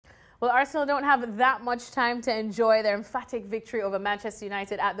Well, Arsenal don't have that much time to enjoy their emphatic victory over Manchester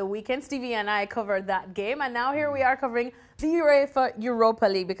United at the weekend. Stevie and I covered that game, and now here we are covering the UEFA Europa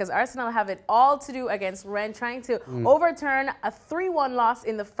League because Arsenal have it all to do against Rennes, trying to overturn a 3-1 loss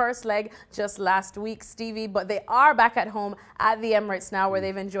in the first leg just last week, Stevie. But they are back at home at the Emirates now, where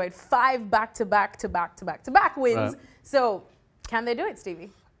they've enjoyed 5 back-to-back wins. Right. So, can they do it,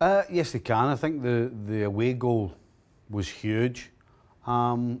 Stevie? Yes, they can. I think the away goal was huge.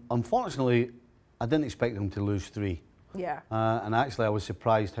 Unfortunately, I didn't expect them to lose 3. Yeah. And actually, I was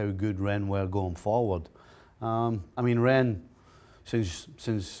surprised how good Rennes were going forward. I mean, Rennes,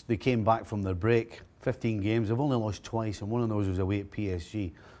 since they came back from their break, 15 games, they've only lost twice, and one of those was away at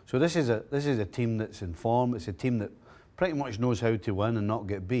PSG. So this is a team that's in form. It's a team that pretty much knows how to win and not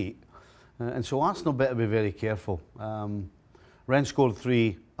get beat. And so Arsenal better be very careful. Rennes scored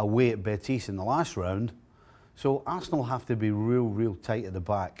 3 away at Betis in the last round. So Arsenal have to be real tight at the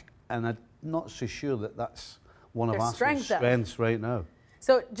back, and I'm not so sure that that's one of Arsenal's strengths right now.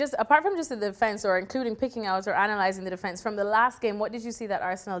 So just apart from just the defence, or including picking out or analysing the defence from the last game, what did you see that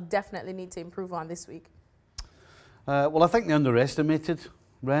Arsenal definitely need to improve on this week? Well, I think they underestimated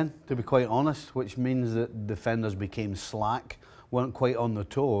Rennes, to be quite honest, which means that defenders became slack, weren't quite on their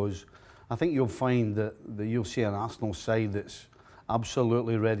toes. I think you'll find that you'll see an Arsenal side that's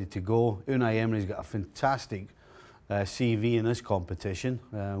absolutely ready to go. Unai Emery's got a fantastic CV in this competition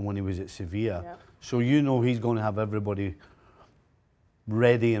when he was at Sevilla. Yep. So you know he's going to have everybody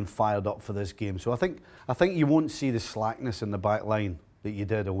ready and fired up for this game. So I think you won't see the slackness in the back line that you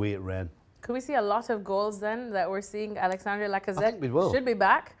did away at Rennes. Could we see a lot of goals then that we're seeing? Alexander Lacazette I think we will. Should be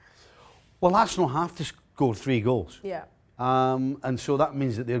back. Well, Arsenal have to score 3 goals. Yeah. And so that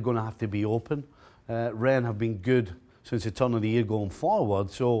means that they're going to have to be open. Rennes have been good since the turn of the year going forward,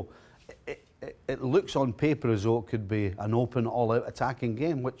 so it looks on paper as though it could be an open, all-out attacking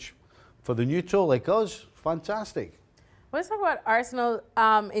game, which for the neutral like us, fantastic. Let's talk about Arsenal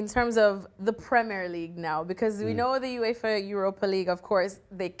in terms of the Premier League now, because we know the UEFA Europa League, of course,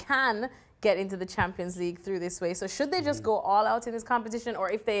 they can get into the Champions League through this way. So should they just go all out in this competition, or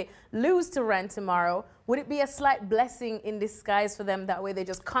if they lose to Rennes tomorrow, would it be a slight blessing in disguise for them? That way they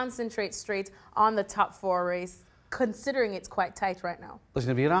just concentrate straight on the top 4 race, considering it's quite tight right now.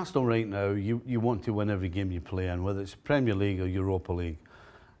 Listen, if you're Arsenal right now, you want to win every game you play in, whether it's Premier League or Europa League.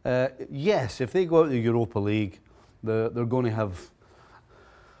 Yes, if they go out the Europa League, they're going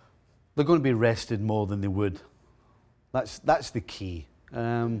to be rested more than they would. That's the key.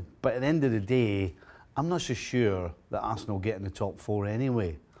 But at the end of the day, I'm not so sure that Arsenal get in the top 4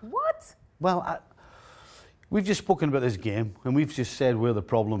 anyway. What? Well, we've just spoken about this game, and we've just said where the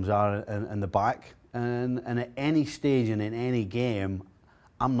problems are in the back. And at any stage and in any game,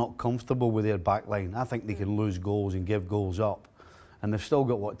 I'm not comfortable with their back line. I think they can lose goals and give goals up. And they've still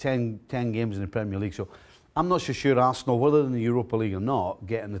got, what, 10 games in the Premier League. So I'm not so sure Arsenal, whether in the Europa League or not,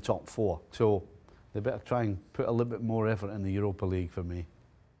 get in the top 4. So they better try and put a little bit more effort in the Europa League for me.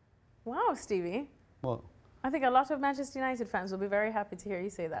 Wow, Stevie. What? I think a lot of Manchester United fans will be very happy to hear you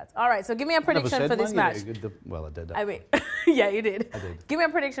say that. All right, so give me a prediction for this match. Well, I did. I mean, yeah, you did. I did. Give me a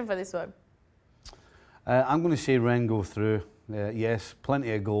prediction for this one. I'm going to say Rennes go through. Yes,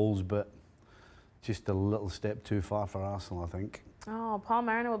 plenty of goals, but just a little step too far for Arsenal, I think. Oh, Paul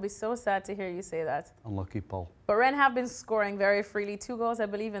Mariner will be so sad to hear you say that. Unlucky, Paul. But Rennes have been scoring very freely. 2 goals, I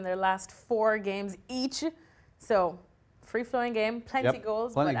believe, in their last 4 games each. So, free-flowing game, plenty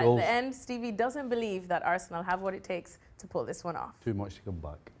goals. Plenty but goals. At the end, Stevie doesn't believe that Arsenal have what it takes to pull this one off. Too much to come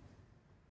back.